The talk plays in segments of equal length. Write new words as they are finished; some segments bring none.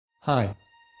Hi,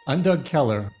 I'm Doug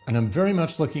Keller, and I'm very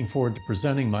much looking forward to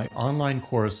presenting my online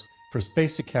course for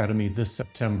Space Academy this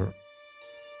September.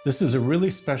 This is a really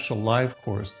special live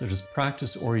course that is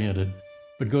practice-oriented,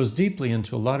 but goes deeply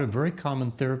into a lot of very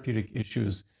common therapeutic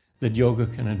issues that yoga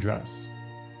can address.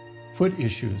 Foot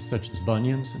issues such as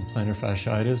bunions and plantar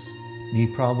fasciitis,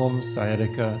 knee problems,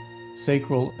 sciatica,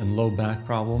 sacral and low back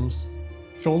problems,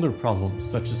 shoulder problems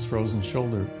such as frozen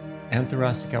shoulder, and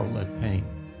thoracic outlet pain.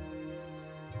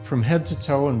 From head to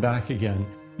toe and back again,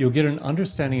 you'll get an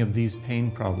understanding of these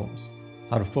pain problems,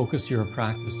 how to focus your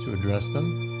practice to address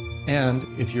them, and,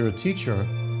 if you're a teacher,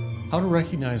 how to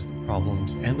recognize the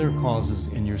problems and their causes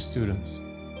in your students.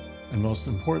 And most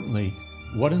importantly,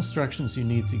 what instructions you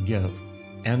need to give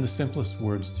and the simplest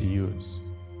words to use.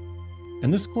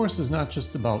 And this course is not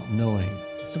just about knowing,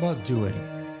 it's about doing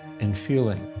and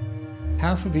feeling.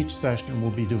 Half of each session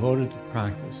will be devoted to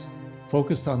practice,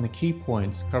 focused on the key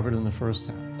points covered in the first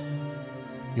half.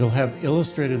 You'll have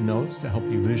illustrated notes to help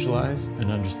you visualize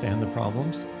and understand the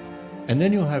problems, and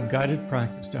then you'll have guided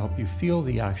practice to help you feel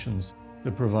the actions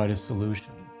that provide a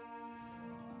solution.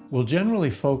 We'll generally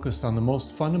focus on the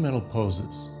most fundamental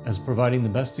poses as providing the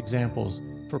best examples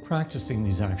for practicing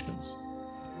these actions.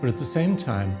 But at the same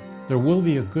time, there will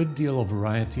be a good deal of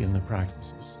variety in the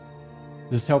practices.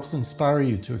 This helps inspire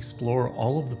you to explore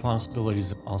all of the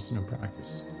possibilities of asana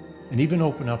practice and even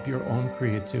open up your own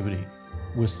creativity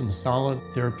with some solid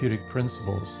therapeutic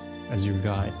principles as your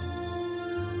guide.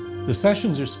 The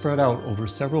sessions are spread out over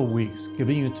several weeks,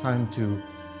 giving you time to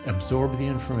absorb the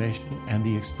information and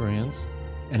the experience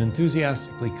and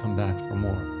enthusiastically come back for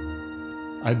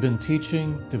more. I've been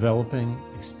teaching, developing,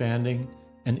 expanding,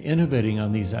 and innovating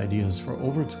on these ideas for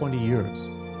over 20 years,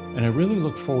 and I really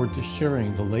look forward to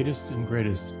sharing the latest and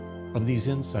greatest of these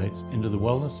insights into the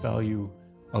wellness value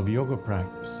of yoga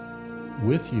practice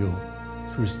with you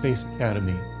through Space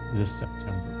Academy this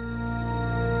September.